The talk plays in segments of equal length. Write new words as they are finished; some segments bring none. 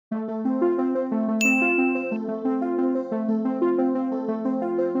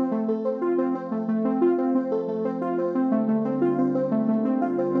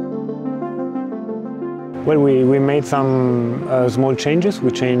Well, we made some small changes.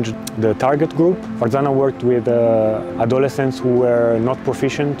 We changed the target group. Farzana worked with adolescents who were not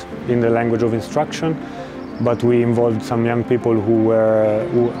proficient in the language of instruction, but we involved some young people who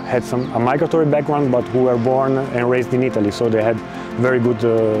had a migratory background, but who were born and raised in Italy, so they had very good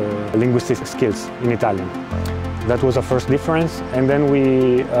linguistic skills in Italian. That was a first difference, and then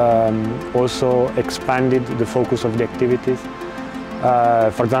we also expanded the focus of the activities.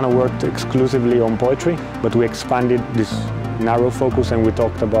 Farzana worked exclusively on poetry, but we expanded this narrow focus and we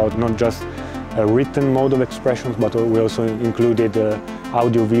talked about not just a written mode of expression, but we also included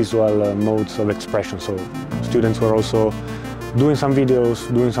audiovisual modes of expression. So students were also doing some videos,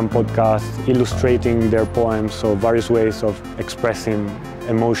 doing some podcasts, illustrating their poems, so various ways of expressing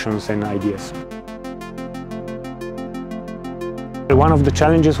emotions and ideas. One of the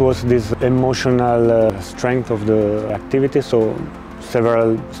challenges was this emotional strength of the activity. So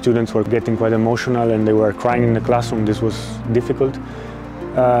several students were getting quite emotional and they were crying in the classroom. This was difficult.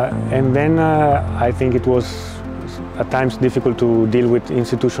 And then I think it was at times difficult to deal with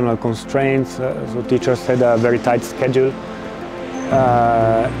institutional constraints. So teachers had a very tight schedule.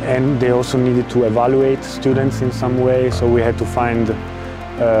 And they also needed to evaluate students in some way. So we had to find,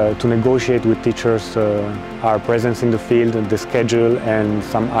 to negotiate with teachers our presence in the field, the schedule, and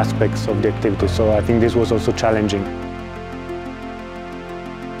some aspects of the activity. So I think this was also challenging.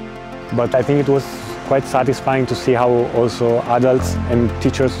 But I think it was quite satisfying to see how also adults and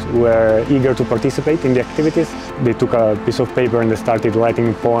teachers were eager to participate in the activities. They took a piece of paper and they started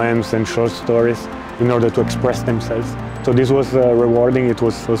writing poems and short stories in order to express themselves. So this was rewarding. It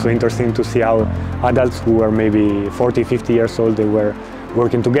was also interesting to see how adults who were maybe 40, 50 years old, they were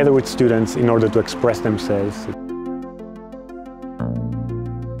working together with students in order to express themselves.